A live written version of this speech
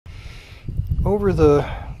Over the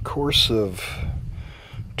course of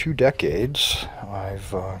 2 decades,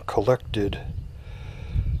 I've collected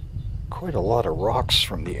quite a lot of rocks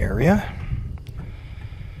from the area.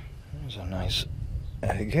 There's a nice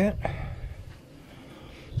agate.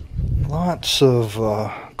 Lots of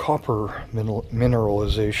copper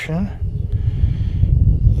mineralization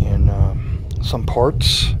in some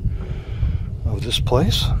parts of this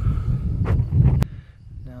place.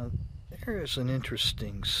 Now, there is an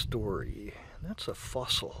interesting story. That's a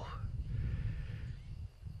fossil.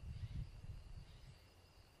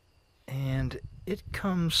 And it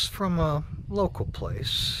comes from a local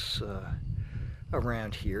place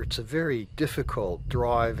around here. It's a very difficult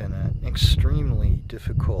drive and an extremely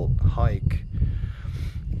difficult hike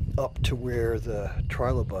up to where the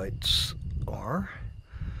Trilobites are.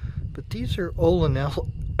 But these are Olanellis,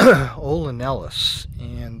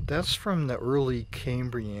 and that's from the early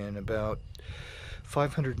Cambrian, about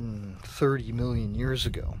 530 million years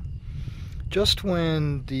ago. Just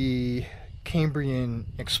when the Cambrian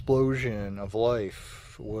explosion of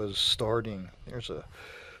life was starting. There's a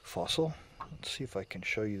fossil. Let's see if I can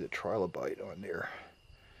show you the trilobite on there.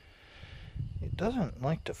 It doesn't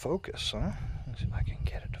like to focus, huh? Let's see if I can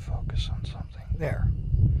get it to focus on something. There.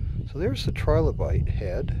 So there's the trilobite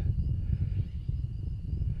head.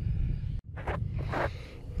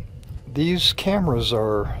 These cameras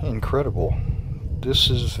are incredible.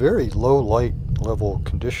 This is very low light level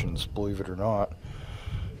conditions, believe it or not.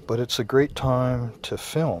 But it's a great time to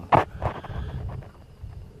film.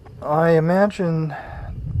 I imagine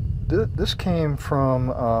this came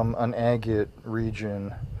from an agate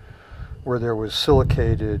region where there was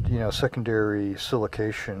silicated, secondary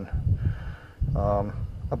silication,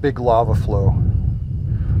 a big lava flow.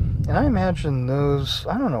 And I imagine those,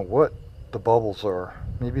 I don't know what the bubbles are.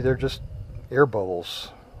 Maybe they're just air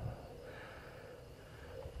bubbles.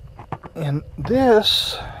 And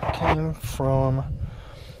this came from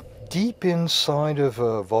deep inside of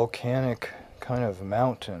a volcanic kind of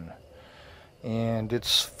mountain, and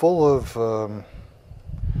it's full of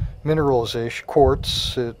mineralization,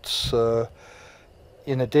 quartz. It's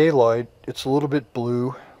in the daylight it's a little bit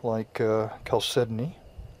blue, like chalcedony.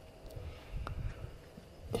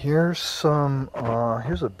 Here's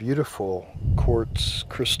a beautiful quartz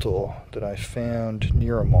crystal that I found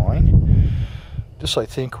near a mine. This, I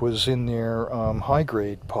think, was in their high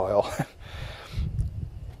grade pile.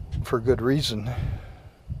 For good reason.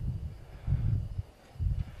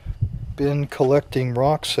 Been collecting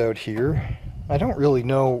rocks out here. I don't really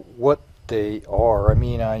know what they are. I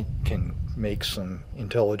mean, I can make some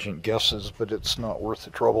intelligent guesses, but it's not worth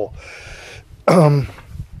the trouble.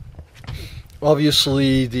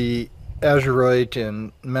 Obviously, the azurite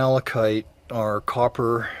and malachite are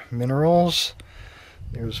copper minerals.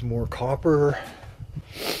 There's more copper.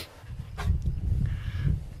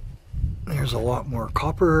 There's a lot more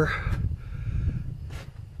copper.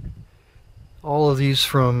 All of these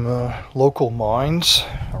from local mines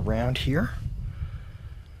around here.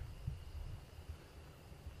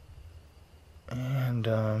 And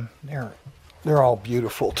they're all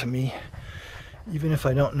beautiful to me, even if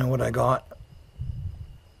I don't know what I got.